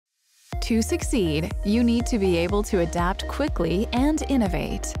To succeed, you need to be able to adapt quickly and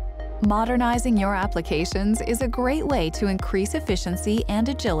innovate. Modernizing your applications is a great way to increase efficiency and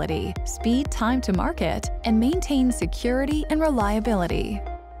agility, speed time to market, and maintain security and reliability.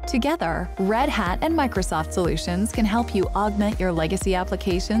 Together, Red Hat and Microsoft solutions can help you augment your legacy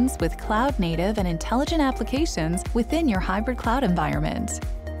applications with cloud-native and intelligent applications within your hybrid cloud environment.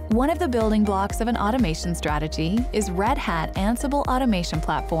 One of the building blocks of an automation strategy is Red Hat Ansible Automation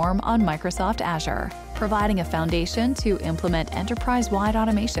Platform on Microsoft Azure, providing a foundation to implement enterprise-wide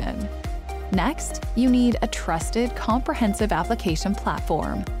automation. Next, you need a trusted, comprehensive application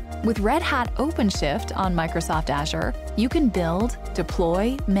platform. With Red Hat OpenShift on Microsoft Azure, you can build,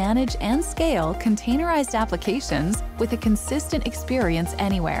 deploy, manage, and scale containerized applications with a consistent experience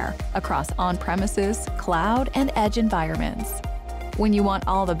anywhere, across on-premises, cloud, and edge environments. When you want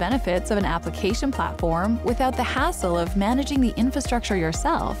all the benefits of an application platform without the hassle of managing the infrastructure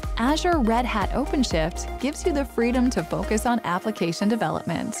yourself, Azure Red Hat OpenShift gives you the freedom to focus on application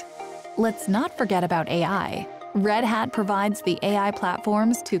development. Let's not forget about AI. Red Hat provides the AI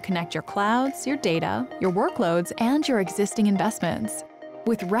platforms to connect your clouds, your data, your workloads, and your existing investments.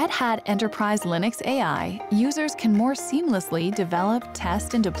 With Red Hat Enterprise Linux AI, users can more seamlessly develop,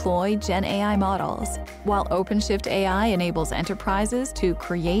 test, and deploy Gen AI models, while OpenShift AI enables enterprises to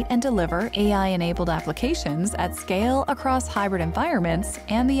create and deliver AI-enabled applications at scale across hybrid environments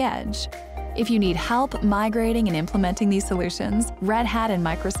and the edge. If you need help migrating and implementing these solutions, Red Hat and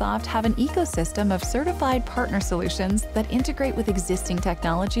Microsoft have an ecosystem of certified partner solutions that integrate with existing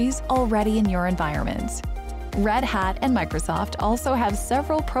technologies already in your environment. Red Hat and Microsoft also have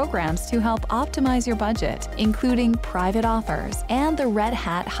several programs to help optimize your budget, including private offers and the Red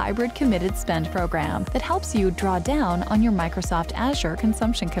Hat Hybrid Committed Spend program that helps you draw down on your Microsoft Azure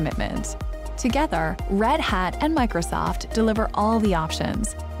consumption commitment. Together, Red Hat and Microsoft deliver all the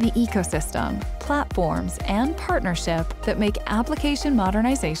options, the ecosystem, platforms, and partnership that make application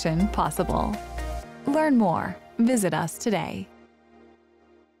modernization possible. Learn more. Visit us today.